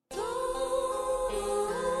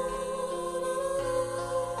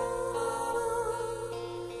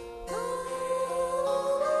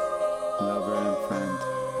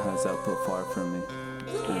far from me,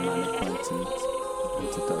 and mine acquaintance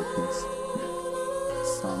into darkness.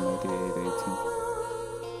 Psalm 88:18.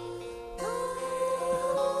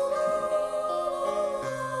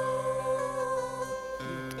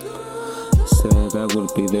 Said I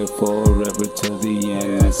would be there forever till the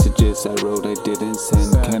end. Messages I wrote I didn't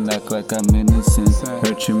send. Can't act like I'm innocent.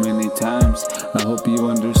 Hurt you many times, I hope you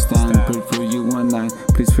understand. Prayed for you one night,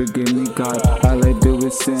 please forgive me God. All I do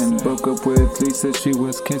is sin. Broke up with Lisa, she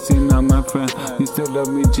was kissing on my friend. You still love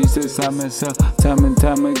me, Jesus, I mess up time and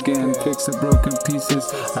time again. Fix the broken pieces,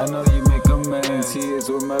 I know you make amends. He is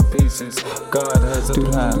with my pieces, God has a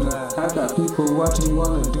plan. I got people watching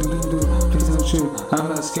wanna do. Please don't shoot, I'm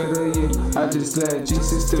not scared of you, I just let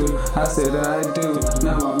Jesus do. I said I do,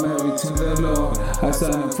 now I'm married to the Lord. I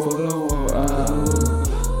signed up for the war.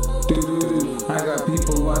 I got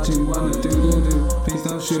people watching wanna do. Please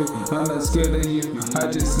don't shoot, I'm not scared of you, I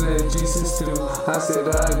just let Jesus do. I said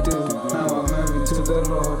I do, now I'm married to the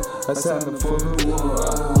Lord. I signed up for the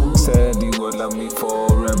war. Said you would love me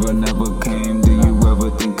forever, never came. Do you ever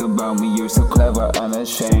think about me? You're so clever,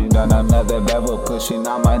 unashamed. On another level, pushing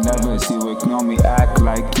on my nerves. You ignore me, act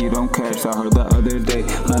like you don't care. So I heard the other day,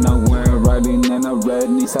 unaware, riding in a red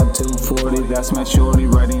Nissan 240. That's my shorty,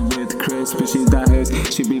 riding with Chris, but she's not his.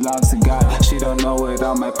 She belongs to God, she don't know it.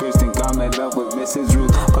 All my peers think I'm in love with Mrs.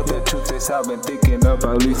 Ruth, but the truth is I've been thinking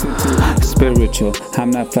about Lisa too. Spiritual,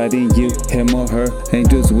 I'm not fighting you, him or her.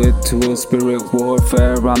 Angels with tools, spirit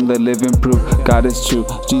warfare. I'm the living proof, God is true.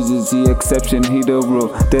 Jesus the exception, he the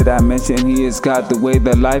rule. Did I mention he is God, the way,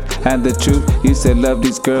 the life, and the truth? You said love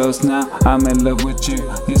these girls, now I'm in love with you.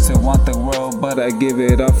 You said want the world, but I give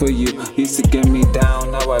it all for you. Used to get me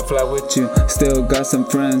down, now I fly with you. Still got some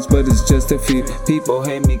friends, but it's just a few. People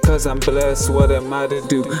hate me cause I'm blessed, what am I to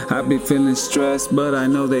do? I be feeling stressed, but I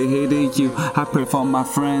know they hated you. I pray for my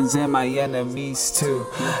friends and my enemies too.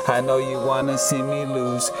 I know you wanna see me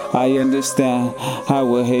lose, I understand, I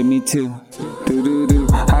will hate me too.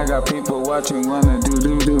 I got people watching wanna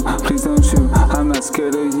do. Please don't shoot, I'm not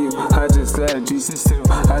scared of you, I just let Jesus do.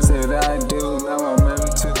 I said I do, now I'm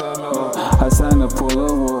married to the Lord. I signed up for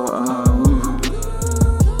the war.